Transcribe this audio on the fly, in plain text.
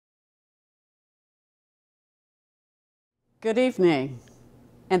Good evening,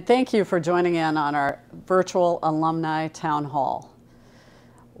 and thank you for joining in on our virtual alumni town hall.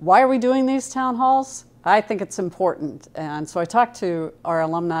 Why are we doing these town halls? I think it's important, and so I talked to our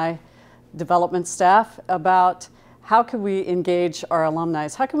alumni development staff about how can we engage our alumni,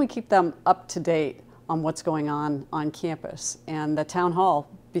 how can we keep them up to date on what's going on campus, and the town hall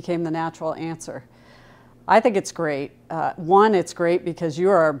became the natural answer. I think it's great. One, it's great because you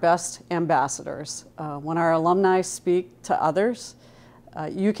are our best ambassadors. When our alumni speak to others,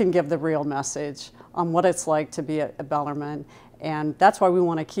 you can give the real message on what it's like to be at Bellarmine, and that's why we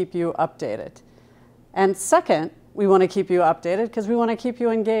want to keep you updated. And second, we want to keep you updated because we want to keep you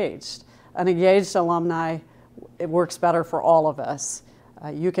engaged. An engaged alumni, it works better for all of us.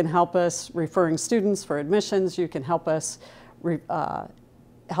 You can help us referring students for admissions. You can help us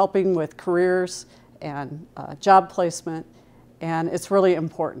helping with careers and job placement, and it's really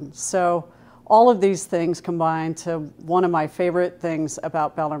important. So all of these things combine to one of my favorite things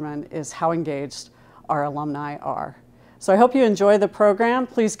about Bellarmine is how engaged our alumni are. So I hope you enjoy the program.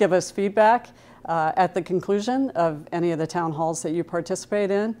 Please give us feedback at the conclusion of any of the town halls that you participate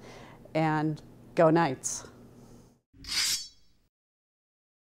in, and go Knights.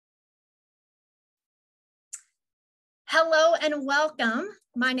 Hello and welcome.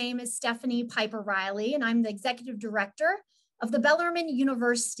 My name is Stephanie Piper Riley, and I'm the Executive Director of the Bellarmine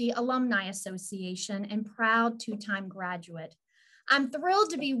University Alumni Association and proud two-time graduate. I'm thrilled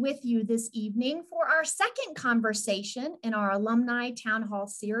to be with you this evening for our second conversation in our Alumni Town Hall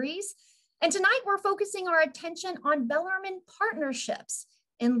series. And tonight we're focusing our attention on Bellarmine partnerships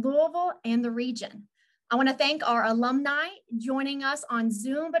in Louisville and the region. I want to thank our alumni joining us on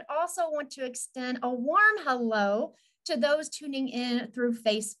Zoom, but also want to extend a warm hello to those tuning in through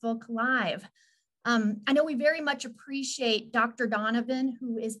Facebook Live. I know we very much appreciate Dr. Donovan,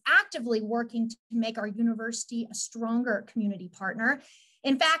 who is actively working to make our university a stronger community partner.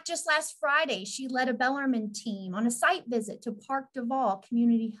 In fact, just last Friday, she led a Bellarmine team on a site visit to Park Duval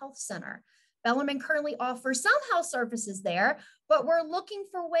Community Health Center. Bellarmine currently offers some health services there, but we're looking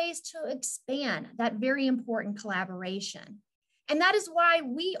for ways to expand that very important collaboration. And that is why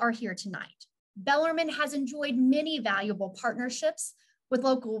we are here tonight. Bellarmine has enjoyed many valuable partnerships with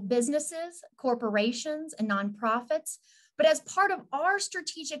local businesses, corporations, and nonprofits. But as part of our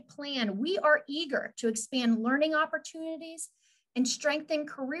strategic plan, we are eager to expand learning opportunities and strengthen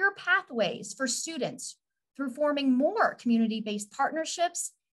career pathways for students through forming more community-based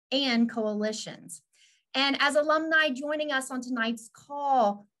partnerships and coalitions. And as alumni joining us on tonight's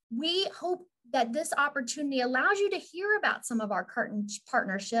call, we hope that this opportunity allows you to hear about some of our current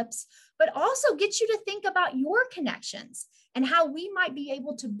partnerships, but also gets you to think about your connections and how we might be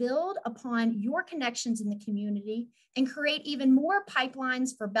able to build upon your connections in the community and create even more pipelines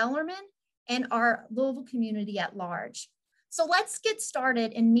for Bellarmine and our Louisville community at large. So let's get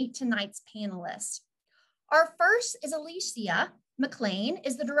started and meet tonight's panelists. Our first is Alicia McLean,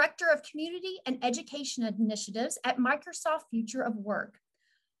 is the Director of Community and Education Initiatives at Microsoft Future of Work.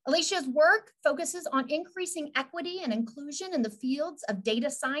 Alicia's work focuses on increasing equity and inclusion in the fields of data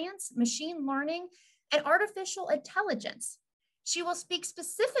science, machine learning, and artificial intelligence. She will speak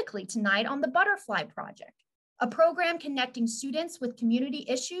specifically tonight on the Butterfly Project, a program connecting students with community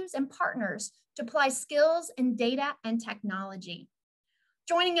issues and partners to apply skills in data and technology.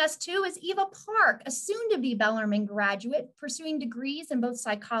 Joining us too is Eva Park, a soon-to-be Bellarmine graduate pursuing degrees in both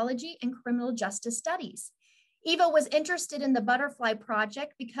psychology and criminal justice studies. Eva was interested in the Butterfly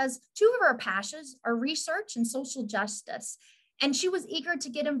Project because two of her passions are research and social justice, and she was eager to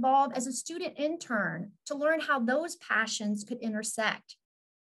get involved as a student intern to learn how those passions could intersect.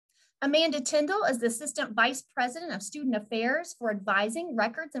 Amanda Tyndall is the Assistant Vice President of Student Affairs for Advising,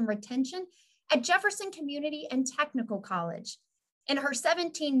 Records, and Retention at Jefferson Community and Technical College. In her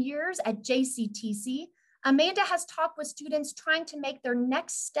 17 years at JCTC, Amanda has talked with students trying to make their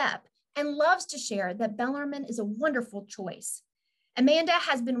next step and loves to share that Bellarmine is a wonderful choice. Amanda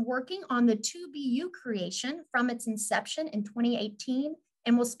has been working on the 2BU creation from its inception in 2018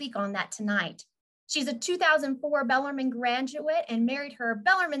 and will speak on that tonight. She's a 2004 Bellarmine graduate and married her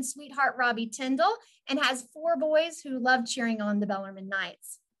Bellarmine sweetheart, Robbie Tyndall, and has 4 boys who love cheering on the Bellarmine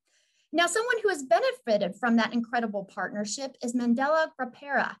Knights. Now, someone who has benefited from that incredible partnership is Mandela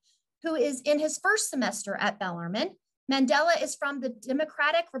Grapera, who is in his first semester at Bellarmine. Mandela is from the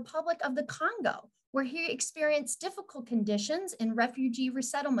Democratic Republic of the Congo, where he experienced difficult conditions in refugee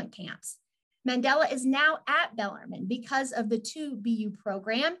resettlement camps. Mandela is now at Bellarmine because of the 2BU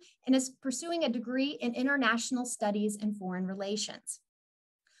program and is pursuing a degree in international studies and foreign relations.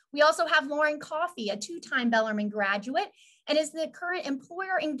 We also have Lauren Coffey, a 2-time Bellarmine graduate, and is the current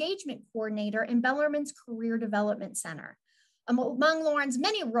employer engagement coordinator in Bellarmine's Career Development Center. Among Lauren's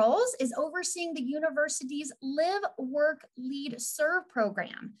many roles is overseeing the university's Live, Work, Lead, Serve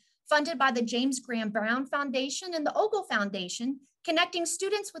program, funded by the James Graham Brown Foundation and the Ogle Foundation, connecting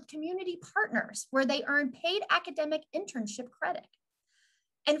students with community partners where they earn paid academic internship credit.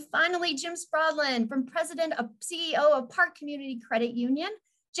 And finally, Jim Sprodlin, from President of CEO of Park Community Credit Union.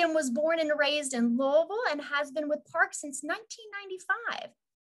 Jim was born and raised in Louisville and has been with Park since 1995.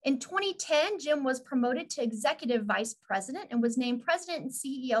 In 2010, Jim was promoted to Executive Vice President and was named President and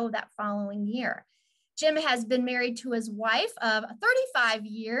CEO that following year. Jim has been married to his wife of 35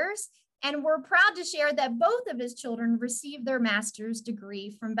 years, and we're proud to share that both of his children received their master's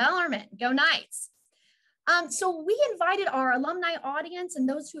degree from Bellarmine. Go Knights! So we invited our alumni audience and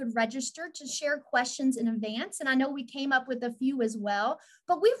those who had registered to share questions in advance. And I know we came up with a few as well,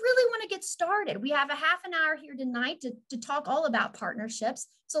 but we really want to get started. We have a half an hour here tonight to talk all about partnerships.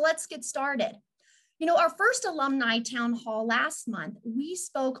 So let's get started. You know, our first alumni town hall last month, we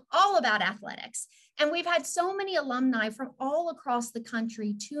spoke all about athletics. And we've had so many alumni from all across the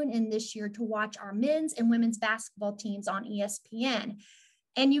country tune in this year to watch our men's and women's basketball teams on ESPN.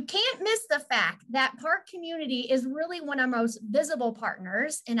 And you can't miss the fact that Park Community is really one of our most visible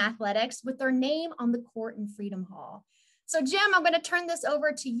partners in athletics with their name on the court in Freedom Hall. So Jim, I'm going to turn this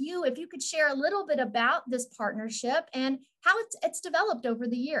over to you. If you could share a little bit about this partnership and how it's developed over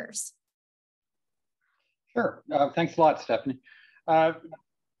the years. Sure. Thanks a lot, Stephanie.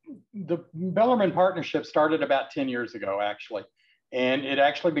 The Bellarmine partnership started about 10 years ago, actually. And it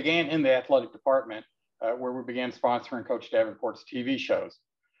actually began in the athletic department where we began sponsoring Coach Davenport's TV shows.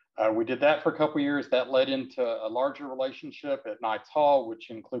 We did that for a couple of years. That led into a larger relationship at Knights Hall,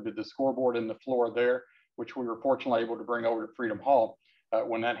 which included the scoreboard and the floor there, which we were fortunately able to bring over to Freedom Hall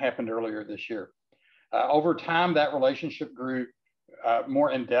when that happened earlier this year. Over time, that relationship grew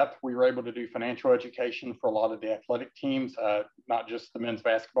more in depth. We were able to do financial education for a lot of the athletic teams, not just the men's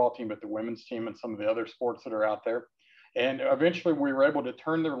basketball team, but the women's team and some of the other sports that are out there. And eventually we were able to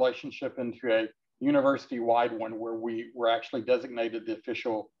turn the relationship into a university-wide one where we were actually designated the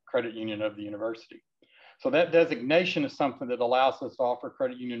official credit union of the university. So that designation is something that allows us to offer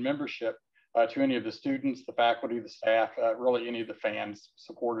credit union membership to any of the students, the faculty, the staff, really any of the fans,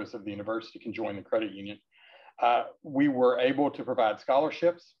 supporters of the university can join the credit union. We were able to provide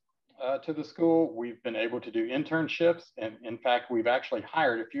scholarships to the school. We've been able to do internships. And in fact, we've actually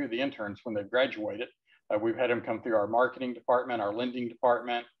hired a few of the interns when they've graduated. We've had them come through our marketing department, our lending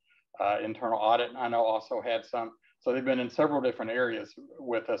department, internal audit, I know also had some. So they've been in several different areas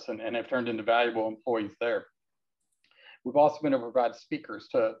with us and have turned into valuable employees there. We've also been able to provide speakers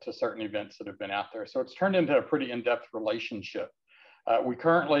to certain events that have been out there. So it's turned into a pretty in-depth relationship. We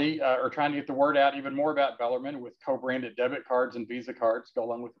currently are trying to get the word out even more about Bellarmine with co-branded debit cards and Visa cards go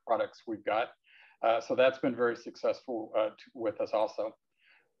along with the products we've got. So that's been very successful with us also.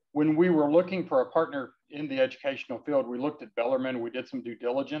 When we were looking for a partner in the educational field, we looked at Bellarmine, we did some due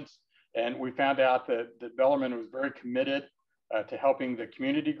diligence, and we found out that Bellarmine was very committed to helping the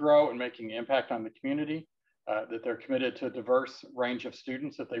community grow and making an impact on the community, that they're committed to a diverse range of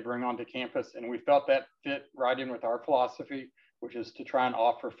students that they bring onto campus. And we felt that fit right in with our philosophy, which is to try and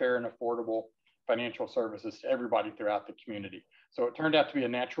offer fair and affordable financial services to everybody throughout the community. So it turned out to be a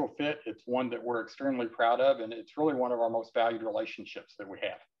natural fit. It's one that we're extremely proud of, and it's really one of our most valued relationships that we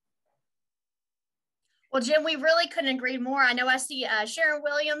have. Well, Jim, we really couldn't agree more. I know I see Sharon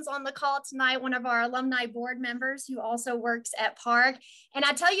Williams on the call tonight, one of our alumni board members who also works at Park. And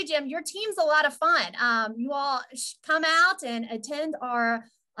I tell you, Jim, your team's a lot of fun. You all come out and attend our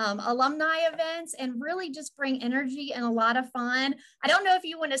alumni events and really just bring energy and a lot of fun. I don't know if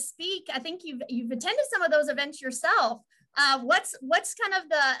you want to speak. I think you've attended some of those events yourself. What's kind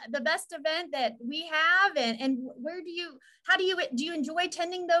of the best event that we have, and how do you enjoy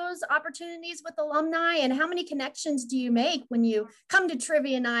attending those opportunities with alumni, and how many connections do you make when you come to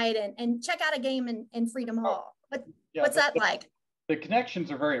trivia night and check out a game in Freedom Hall? What's that like? The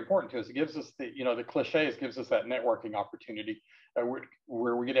connections are very important to us. It gives us the cliches, gives us that networking opportunity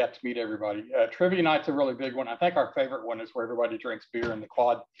where we get out to meet everybody. Trivia night's a really big one. I think our favorite one is where everybody drinks beer in the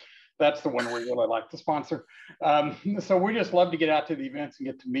quad. That's the one we really like to sponsor. So we just love to get out to the events and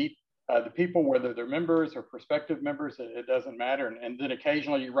get to meet the people, whether they're members or prospective members, it doesn't matter. And then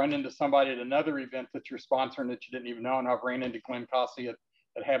occasionally you run into somebody at another event that you're sponsoring that you didn't even know. And I've ran into Glenn Cossey at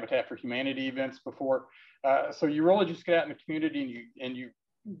Habitat for Humanity events before. So you really just get out in the community and you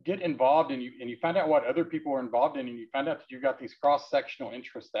get involved and you find out what other people are involved in, and you find out that you've got these cross-sectional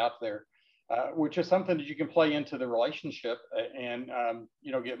interests out there. Which is something that you can play into the relationship and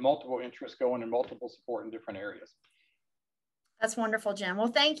get multiple interests going and multiple support in different areas. That's wonderful, Jim. Well,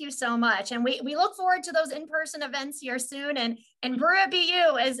 thank you so much. And we look forward to those in-person events here soon. And Brew at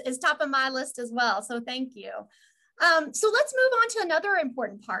BU is top of my list as well. So thank you. So let's move on to another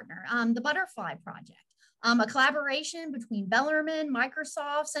important partner, the Butterfly Project, a collaboration between Bellarmine,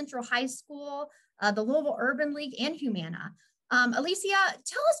 Microsoft, Central High School, the Louisville Urban League, and Humana. Alicia,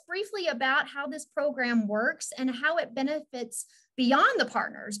 tell us briefly about how this program works and how it benefits beyond the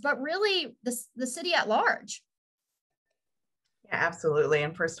partners, but really the city at large. Yeah, absolutely.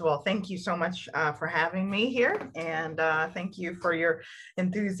 And first of all, thank you so much for having me here. And thank you for your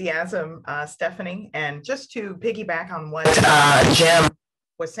enthusiasm, Stephanie. And just to piggyback on what Jim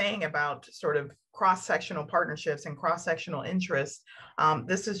was saying about sort of cross-sectional partnerships and cross-sectional interests,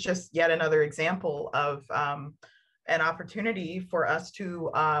 this is just yet another example of an opportunity for us to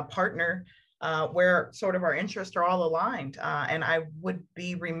partner where sort of our interests are all aligned. And I would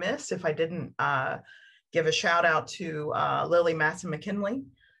be remiss if I didn't give a shout out to Lily Massa-McKinley,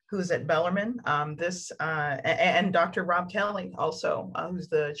 who's at Bellarmine, and Dr. Rob Kelly also, who's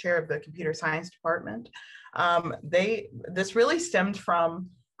the chair of the computer science department. This really stemmed from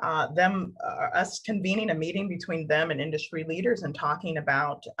us convening a meeting between them and industry leaders and talking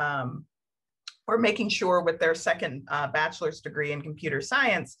about or making sure with their second bachelor's degree in computer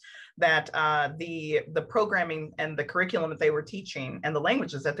science that the programming and the curriculum that they were teaching and the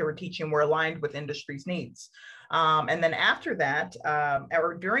languages that they were teaching were aligned with industry's needs. And then after that,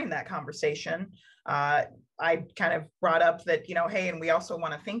 or during that conversation, I kind of brought up that, hey, and we also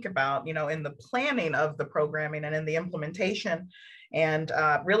want to think about, in the planning of the programming and in the implementation and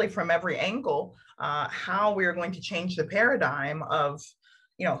really from every angle, how we're going to change the paradigm of,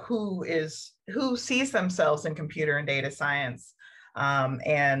 who sees themselves in computer and data science.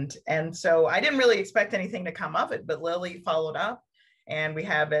 And so I didn't really expect anything to come of it, but Lily followed up and we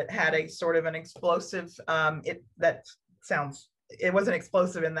had a sort of an explosive, it wasn't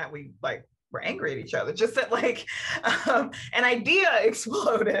explosive in that we were angry at each other, just that an idea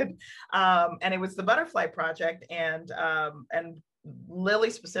exploded. And it was the Butterfly Project, and Lily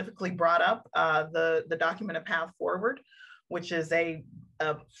specifically brought up the document A Path Forward, which is a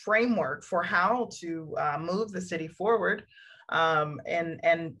framework for how to move the city forward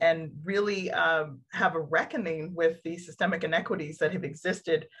and really have a reckoning with the systemic inequities that have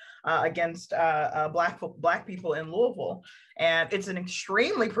existed against Black people in Louisville. And it's an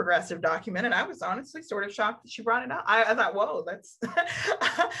extremely progressive document. And I was honestly sort of shocked that she brought it up. I thought, whoa, that's,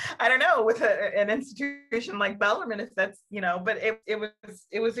 I don't know, with an institution like Bellarmine, if that's, but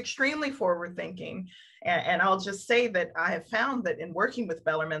it was extremely forward thinking. And I'll just say that I have found that in working with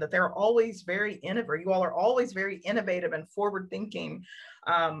Bellarmine, that they're always very innovative. You all are always very innovative and forward thinking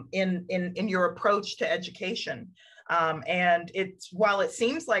in your approach to education. And while it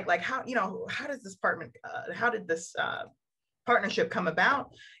seems like how does this partnership come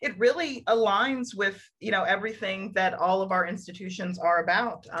about? It really aligns with everything that all of our institutions are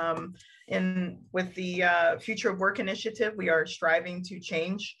about. With the Future of Work initiative, we are striving to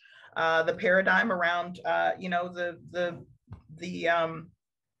change the paradigm around I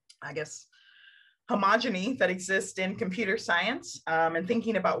guess homogeny that exists in computer science, and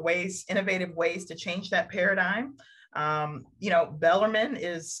thinking about innovative ways to change that paradigm. Bellarmine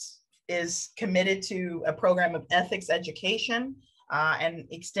is committed to a program of ethics education and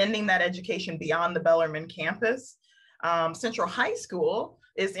extending that education beyond the Bellarmine campus. Central High School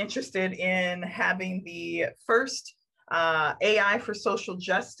is interested in having the first AI for social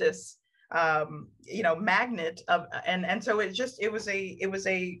justice, magnet of, and so it was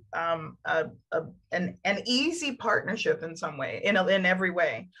an easy partnership in some way, in every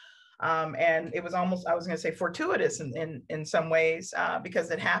way. And it was almost, I was going to say, fortuitous in some ways,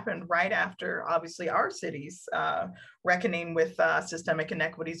 because it happened right after, obviously, our city's reckoning with systemic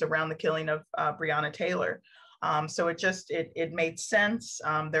inequities around the killing of Breonna Taylor. So it made sense.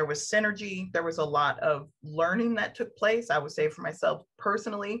 There was synergy. There was a lot of learning that took place. I would say for myself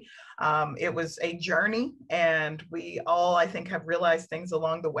personally, it was a journey, and we all, I think, have realized things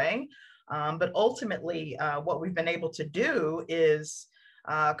along the way. But ultimately, what we've been able to do is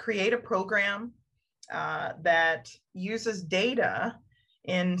create a program that uses data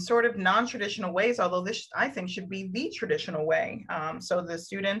in sort of non-traditional ways, although this, I think, should be the traditional way. So the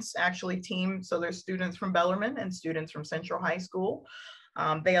students actually so there's students from Bellarmine and students from Central High School.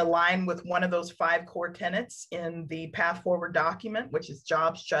 They align with one of those 5 core tenets in the Path Forward document, which is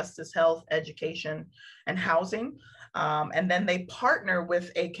jobs, justice, health, education, and housing. And then they partner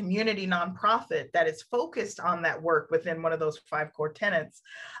with a community nonprofit that is focused on that work within one of those 5 core tenets.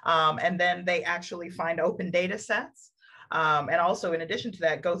 And then they actually find open data sets. And also, in addition to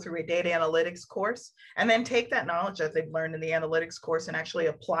that, go through a data analytics course, and then take that knowledge that they've learned in the analytics course and actually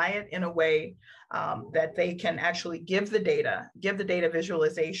apply it in a way that they can actually give the data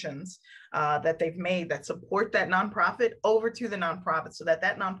visualizations that they've made that support that nonprofit over to the nonprofit, so that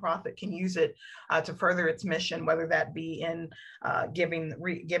that nonprofit can use it to further its mission, whether that be in giving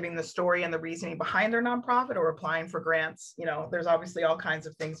the story and the reasoning behind their nonprofit, or applying for grants. You know, there's obviously all kinds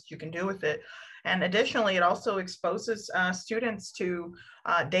of things that you can do with it. And additionally, it also exposes students to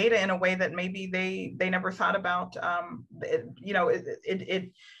data in a way that maybe they never thought about.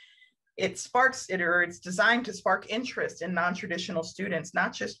 It sparks it, or it's designed to spark interest in non-traditional students,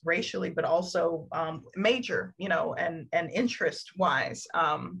 not just racially, but also major, and interest wise.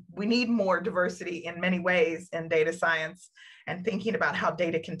 We need more diversity in many ways in data science, and thinking about how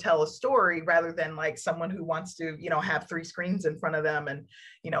data can tell a story, rather than like someone who wants to, have 3 screens in front of them and,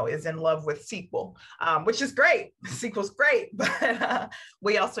 is in love with SQL, which is great. SQL's great, but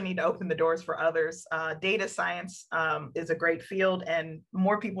we also need to open the doors for others. Data science is a great field, and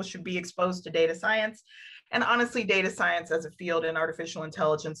more people should be exposed to data science. And honestly, data science as a field, and artificial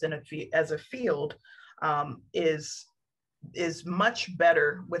intelligence as a field is much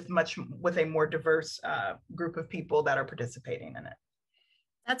better with a more diverse group of people that are participating in it.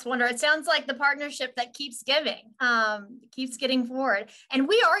 That's wonderful. It sounds like the partnership that keeps giving, keeps getting forward. And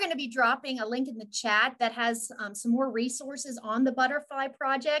we are going to be dropping a link in the chat that has some more resources on the Butterfly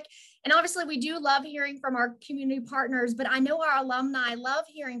Project. And obviously, we do love hearing from our community partners, but I know our alumni love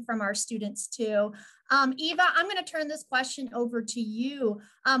hearing from our students too. Eva, I'm going to turn this question over to you.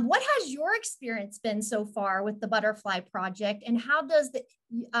 What has your experience been so far with the Butterfly Project, and how does the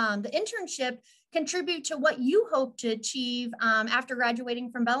internship contribute to what you hope to achieve after graduating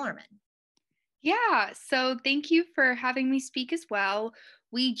from Bellarmine? Yeah, so thank you for having me speak as well.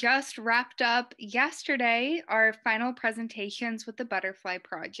 We just wrapped up yesterday our final presentations with the Butterfly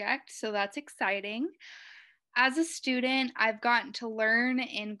Project, so that's exciting. As a student, I've gotten to learn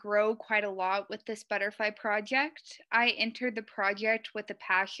and grow quite a lot with this Butterfly Project. I entered the project with a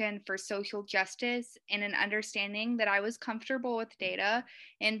passion for social justice and an understanding that I was comfortable with data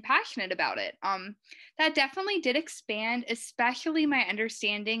and passionate about it. That definitely did expand, especially my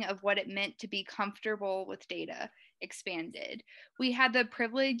understanding of what it meant to be comfortable with data expanded. We had the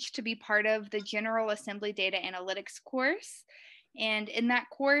privilege to be part of the General Assembly Data Analytics course. And in that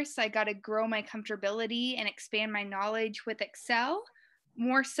course, I got to grow my comfortability and expand my knowledge with Excel.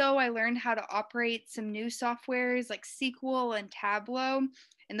 More so, I learned how to operate some new softwares like SQL and Tableau,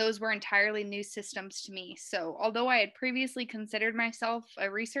 and those were entirely new systems to me. So although I had previously considered myself a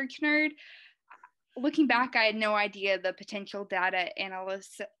research nerd, looking back, I had no idea the potential data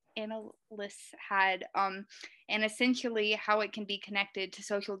analysts had, and essentially how it can be connected to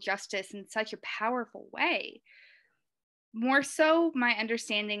social justice in such a powerful way. More so, my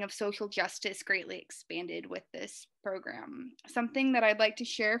understanding of social justice greatly expanded with this program. Something that I'd like to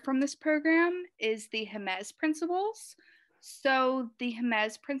share from this program is the Hermes principles. So the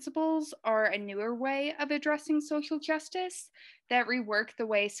Hermes principles are a newer way of addressing social justice that rework the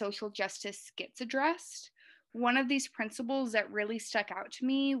way social justice gets addressed. One of these principles that really stuck out to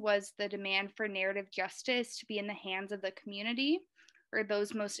me was the demand for narrative justice to be in the hands of the community, or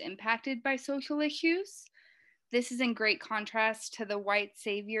those most impacted by social issues. This is in great contrast to the white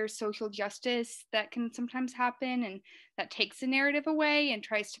savior social justice that can sometimes happen, and that takes the narrative away and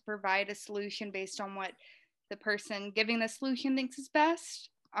tries to provide a solution based on what the person giving the solution thinks is best.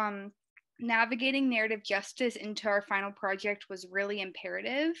 Navigating narrative justice into our final project was really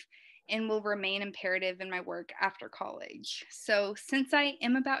imperative and will remain imperative in my work after college. So since I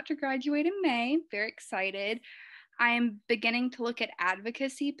am about to graduate in May, very excited, I am beginning to look at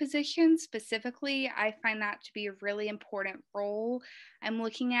advocacy positions. Specifically, I find that to be a really important role. I'm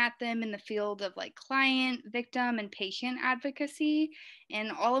looking at them in the field of like client, victim, and patient advocacy.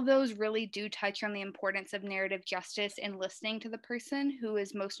 And all of those really do touch on the importance of narrative justice and listening to the person who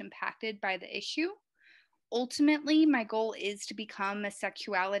is most impacted by the issue. Ultimately, my goal is to become a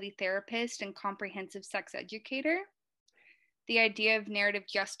sexuality therapist and comprehensive sex educator. The idea of narrative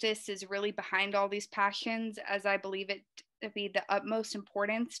justice is really behind all these passions, as I believe it to be the utmost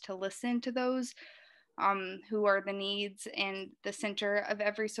importance to listen to those who are the needs and the center of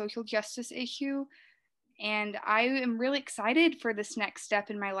every social justice issue. And I am really excited for this next step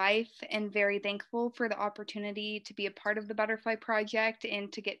in my life, and very thankful for the opportunity to be a part of the Butterfly Project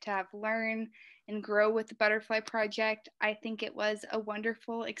and to get to have learn and grow with the Butterfly Project. I think it was a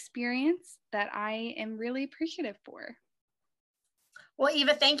wonderful experience that I am really appreciative for. Well,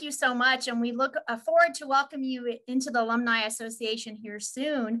 Eva, thank you so much. And we look forward to welcome you into the Alumni Association here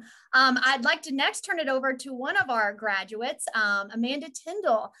soon. I'd like to next turn it over to one of our graduates, Amanda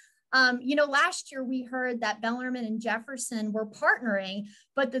Tyndall. Last year we heard that Bellarmine and Jefferson were partnering,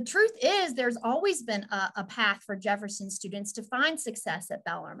 but the truth is there's always been a path for Jefferson students to find success at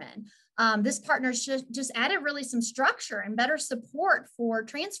Bellarmine. This partnership just added really some structure and better support for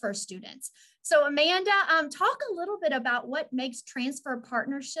transfer students. So Amanda, talk a little bit about what makes transfer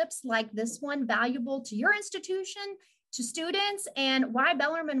partnerships like this one valuable to your institution, to students, and why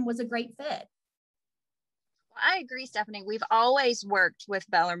Bellarmine was a great fit. I agree, Stephanie. We've always worked with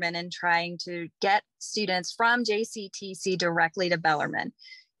Bellarmine in trying to get students from JCTC directly to Bellarmine.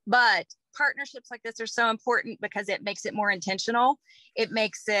 But partnerships like this are so important because it makes it more intentional. It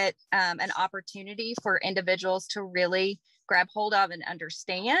makes it an opportunity for individuals to really grab hold of and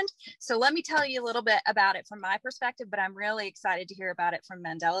understand. So let me tell you a little bit about it from my perspective, but I'm really excited to hear about it from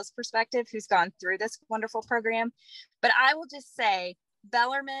Mandela's perspective, who's gone through this wonderful program. But I will just say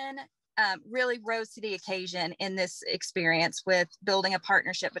Bellarmine really rose to the occasion in this experience with building a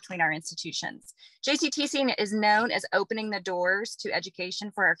partnership between our institutions. JCTC is known as opening the doors to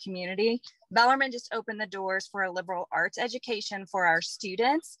education for our community. Bellarmine just opened the doors for a liberal arts education for our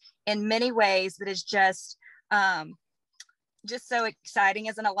students in many ways that is just so exciting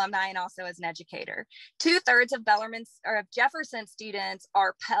as an alumni and also as an educator. 2/3 of Bellarmine's or of Jefferson students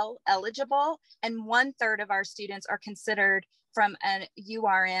are Pell eligible, and 1/3 of our students are considered from an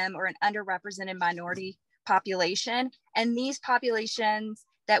URM or an underrepresented minority population. And these populations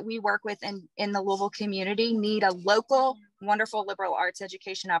that we work with in the Louisville community need a local, wonderful liberal arts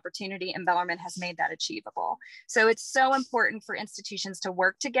education opportunity, and Bellarmine has made that achievable. So it's so important for institutions to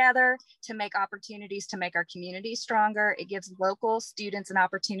work together to make opportunities to make our community stronger. It gives local students an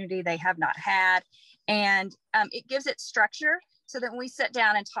opportunity they have not had, and it gives it structure so that when we sit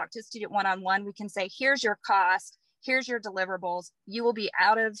down and talk to a student one-on-one, we can say, here's your cost, here's your deliverables. You will be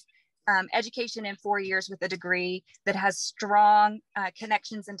out of education in 4 years with a degree that has strong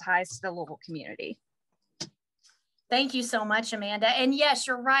connections and ties to the Louisville community. Thank you so much, Amanda. And yes,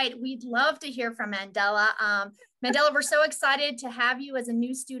 you're right. We'd love to hear from Mandela. Mandela, we're so excited to have you as a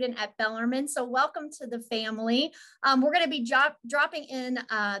new student at Bellarmine. So welcome to the family. We're going to be dropping in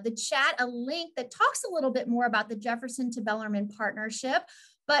the chat a link that talks a little bit more about the Jefferson to Bellarmine partnership.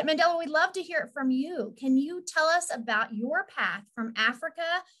 But Mandela, we'd love to hear it from you. Can you tell us about your path from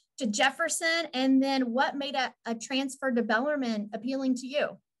Africa to Jefferson, and then what made a transfer to Bellarmine appealing to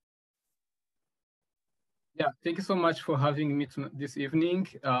you? Yeah, thank you so much for having me this evening.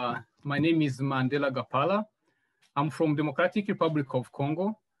 My name is Mandela Gapala. I'm from Democratic Republic of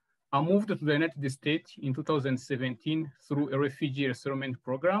Congo. I moved to the United States in 2017 through a refugee resettlement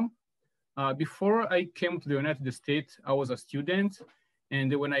program. Before I came to the United States, I was a student. And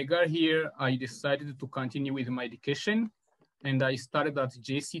when I got here, I decided to continue with my education. And I started at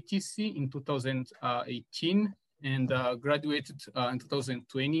JCTC in 2018 and graduated in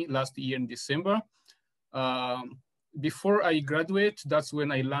 2020, last year in December. Before I graduate, that's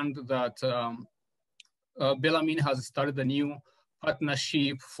when I learned that Bellarmine has started a new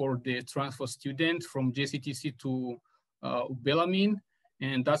partnership for the transfer student from JCTC to Bellarmine.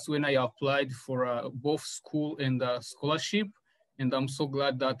 And that's when I applied for both school and scholarship. And I'm so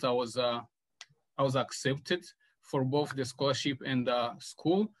glad that I was accepted for both the scholarship and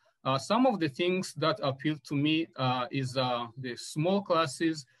school. Some of the things that appeal to me is the small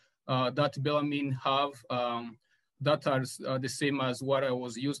classes that Bellarmine have that are the same as what I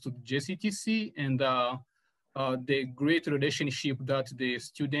was used to JCTC, and the great relationship that the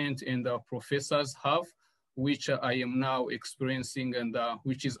students and the professors have, which I am now experiencing, and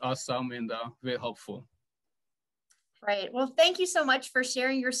which is awesome and very helpful. Right. Well, thank you so much for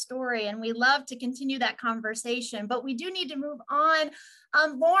sharing your story, and we love to continue that conversation, but we do need to move on.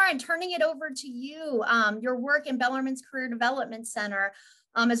 Lauren, turning it over to you. Your work in Bellarmine's Career Development Center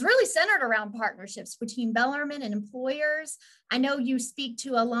is really centered around partnerships between Bellarmine and employers. I know you speak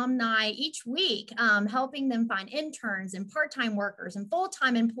to alumni each week, helping them find interns and part-time workers and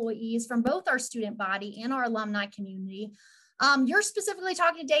full-time employees from both our student body and our alumni community. You're specifically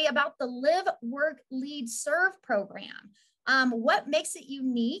talking today about the Live, Work, Lead, Serve program. What makes it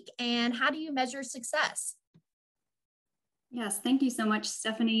unique, and how do you measure success? Yes, thank you so much,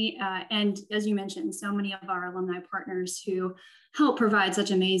 Stephanie. And as you mentioned, so many of our alumni partners who help provide such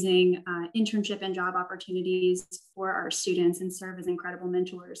amazing internship and job opportunities for our students and serve as incredible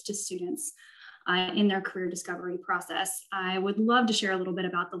mentors to students in their career discovery process. I would love to share a little bit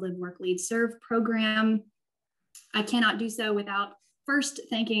about the Live, Work, Lead, Serve program. I cannot do so without first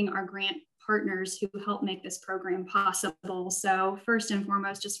thanking our grant partners who help make this program possible. So first and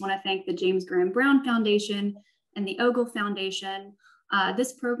foremost, just want to thank the James Graham Brown Foundation and the Ogle Foundation.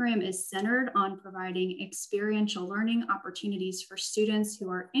 This program is centered on providing experiential learning opportunities for students who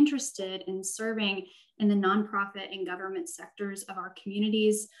are interested in serving in the nonprofit and government sectors of our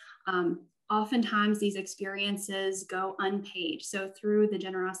communities. Oftentimes these experiences go unpaid. So through the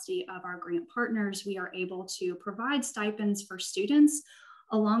generosity of our grant partners, we are able to provide stipends for students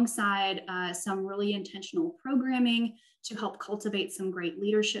alongside some really intentional programming to help cultivate some great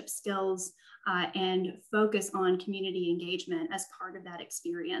leadership skills and focus on community engagement as part of that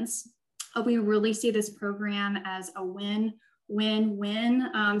experience. We really see this program as a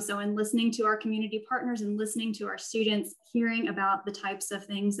win-win-win. So in listening to our community partners and listening to our students, hearing about the types of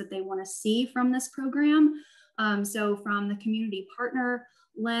things that they want to see from this program. So from the community partner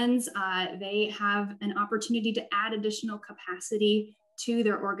lens, they have an opportunity to add additional capacity to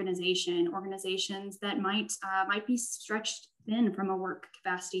their organizations that might be stretched thin from a work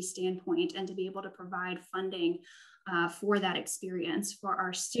capacity standpoint, and to be able to provide funding for that experience. For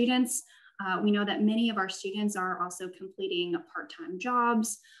our students, we know that many of our students are also completing part-time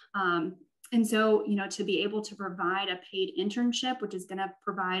jobs. And so, to be able to provide a paid internship, which is going to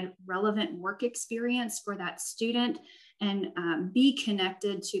provide relevant work experience for that student and be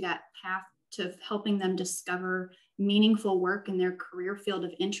connected to that path to helping them discover meaningful work in their career field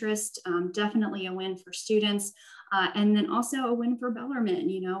of interest, definitely a win for students. And then also a win for Bellarmine.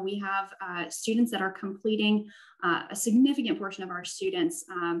 We have students that are completing, a significant portion of our students,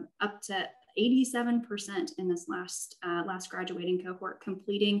 up to 87% in this last graduating cohort,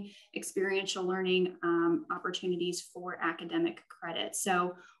 completing experiential learning opportunities for academic credit.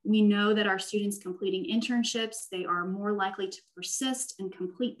 So we know that our students completing internships, they are more likely to persist and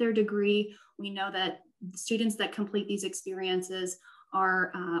complete their degree. We know that students that complete these experiences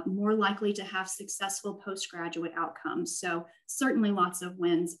are more likely to have successful postgraduate outcomes. So certainly lots of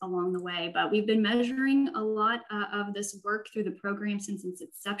wins along the way, but we've been measuring a lot of this work through the program since its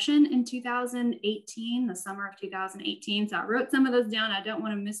inception in 2018, the summer of 2018. So I wrote some of those down. I don't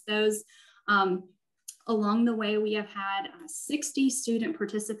want to miss those. Along the way, we have had 60 student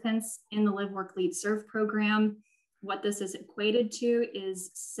participants in the Live, Work, Lead, Serve program. What this is equated to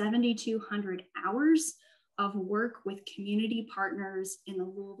is 7,200 hours of work with community partners in the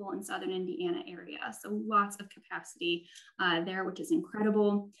Louisville and Southern Indiana area. So lots of capacity there, which is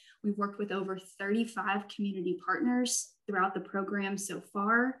incredible. We've worked with over 35 community partners throughout the program so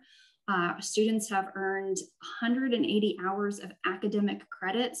far. Students have earned 180 hours of academic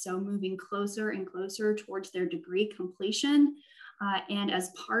credit, so moving closer and closer towards their degree completion. And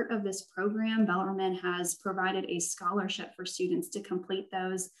as part of this program, Bellarmine has provided a scholarship for students to complete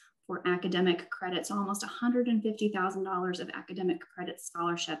those for academic credit. So almost $150,000 of academic credit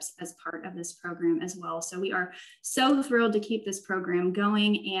scholarships as part of this program as well. So we are so thrilled to keep this program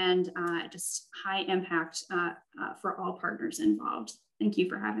going, and just high impact for all partners involved. Thank you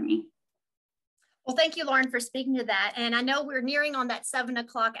for having me. Well, thank you, Lauren, for speaking to that. And I know we're nearing on that 7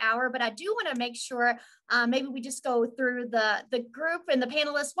 o'clock hour, but I do want to make sure maybe we just go through the group and the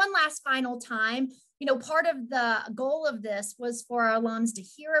panelists one last final time. Part of the goal of this was for our alums to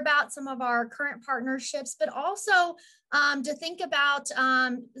hear about some of our current partnerships, but also to think about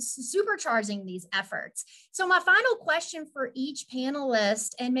supercharging these efforts. So my final question for each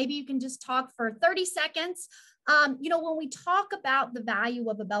panelist, and maybe you can just talk for 30 seconds. When we talk about the value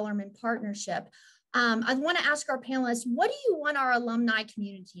of a Bellarmine partnership, I want to ask our panelists, what do you want our alumni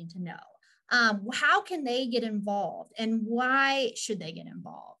community to know? How can they get involved, and why should they get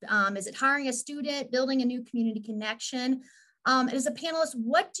involved? Is it hiring a student, building a new community connection? As a panelist,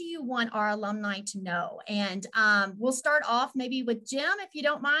 what do you want our alumni to know? And we'll start off maybe with Jim, if you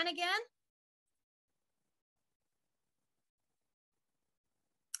don't mind again.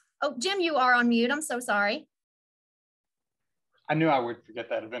 Oh, Jim, you are on mute. I'm so sorry. I knew I would forget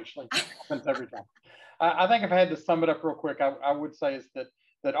that eventually. It happens every time. I think if I had to sum it up real quick, I would say is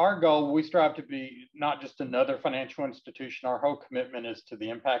that our goal, we strive to be not just another financial institution. Our whole commitment is to the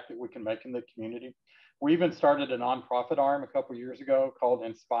impact that we can make in the community. We even started a nonprofit arm a couple of years ago called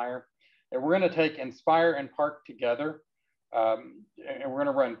Inspire. And we're going to take Inspire and Park together. And we're going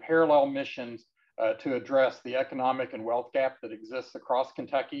to run parallel missions to address the economic and wealth gap that exists across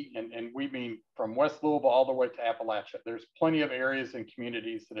Kentucky. And we mean from West Louisville all the way to Appalachia. There's plenty of areas and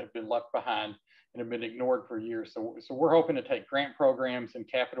communities that have been left behind and have been ignored for years. So we're hoping to take grant programs and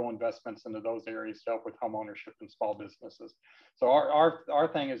capital investments into those areas to help with home ownership and small businesses. So our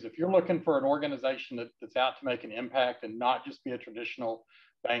thing is, if you're looking for an organization that's out to make an impact and not just be a traditional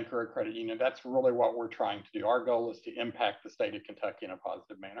bank or a credit union, that's really what we're trying to do. Our goal is to impact the state of Kentucky in a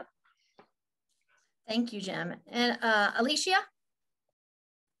positive manner. Thank you, Jim. And Alicia?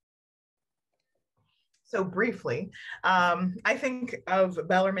 So briefly, I think of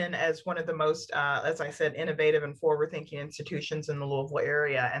Bellarmine as one of the most, as I said, innovative and forward-thinking institutions in the Louisville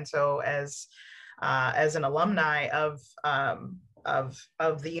area. And so as an alumni of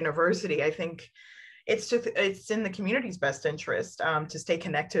the university, I think it's in the community's best interest to stay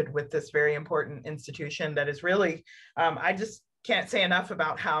connected with this very important institution that is really, I just can't say enough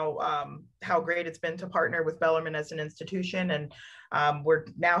about how great it's been to partner with Bellarmine as an institution. And we're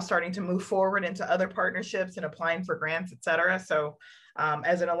now starting to move forward into other partnerships and applying for grants, et cetera. So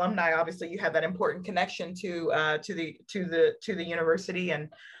as an alumni, obviously you have that important connection to the university, and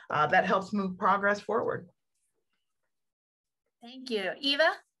that helps move progress forward. Thank you. Eva?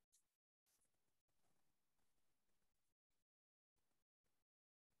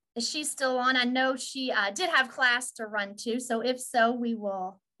 Is she still on? I know she did have class to run to, so if so, we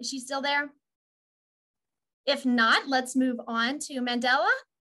will. Is she still there? If not, let's move on to Mandela.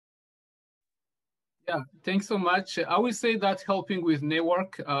 Yeah, thanks so much. I would say that helping with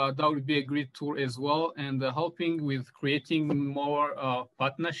network, that would be a great tool as well. And helping with creating more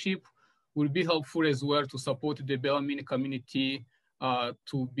partnership will be helpful as well to support the Bellarmine community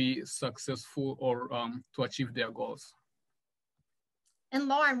to be successful or to achieve their goals. And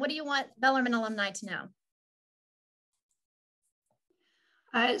Lauren, what do you want Bellarmine alumni to know?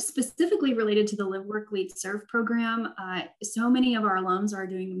 Specifically related to the Live, Work, Lead, Serve program, so many of our alums are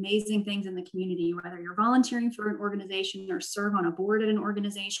doing amazing things in the community, whether you're volunteering for an organization or serve on a board at an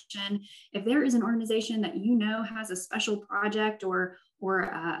organization. If there is an organization that you know has a special project or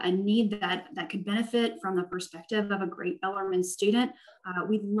a need that could benefit from the perspective of a great Bellarmine student,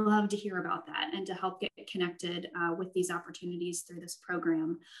 we'd love to hear about that and to help get connected with these opportunities through this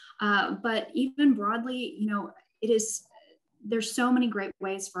program. But even broadly, you know, there's so many great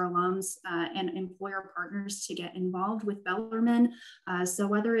ways for alums and employer partners to get involved with Bellarmine. So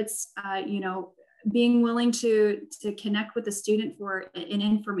whether it's, you know, being willing to connect with a student for an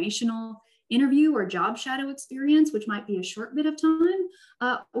informational interview or job shadow experience, which might be a short bit of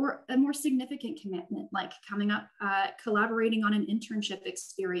time, or a more significant commitment, like coming up, collaborating on an internship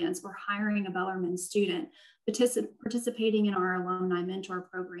experience or hiring a Bellarmine student, participating in our alumni mentor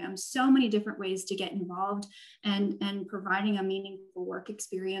program. So many different ways to get involved, and providing a meaningful work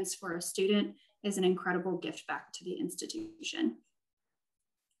experience for a student is an incredible gift back to the institution.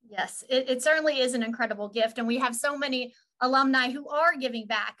 Yes, it certainly is an incredible gift. And we have so many alumni who are giving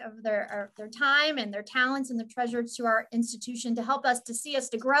back of their time and their talents and their treasures to our institution to help us, to see us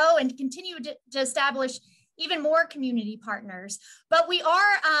to grow and continue to establish even more community partners. But we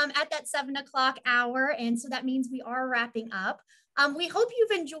are at that 7 o'clock hour, and so that means we are wrapping up. We hope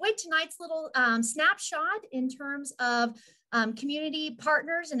you've enjoyed tonight's little snapshot in terms of community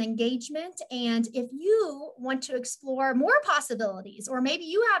partners and engagement. And if you want to explore more possibilities, or maybe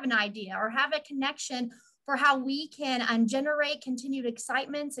you have an idea or have a connection for how we can generate continued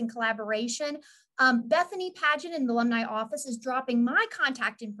excitements and collaboration, Bethany Pageant in the alumni office is dropping my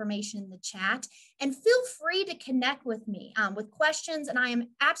contact information in the chat, and feel free to connect with me with questions, and I am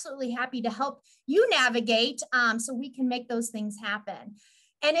absolutely happy to help you navigate so we can make those things happen.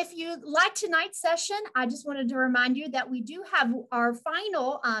 And if you like tonight's session, I just wanted to remind you that we do have our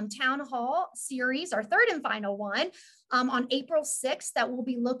final town hall series, our third and final one, on April 6th, that will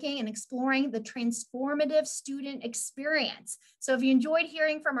be looking and exploring the transformative student experience. So if you enjoyed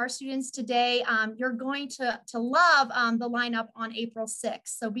hearing from our students today, you're going to love the lineup on April 6th.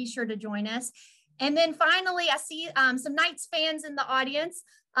 So be sure to join us. And then finally, I see some Knights fans in the audience.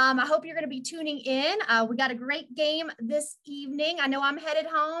 I hope you're going to be tuning in. We got a great game this evening. I know I'm headed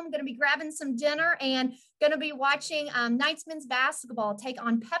home, going to be grabbing some dinner and going to be watching Knights men's basketball take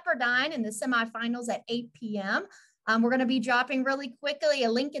on Pepperdine in the semifinals at 8 p.m. We're going to be dropping really quickly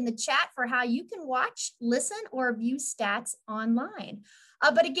a link in the chat for how you can watch, listen, or view stats online.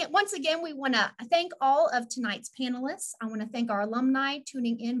 But again, once again, we want to thank all of tonight's panelists. I want to thank our alumni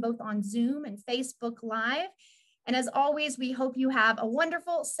tuning in both on Zoom and Facebook Live. And as always, we hope you have a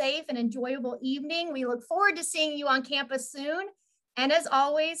wonderful, safe, and enjoyable evening. We look forward to seeing you on campus soon. And as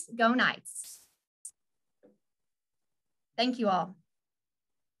always, go Knights. Thank you all.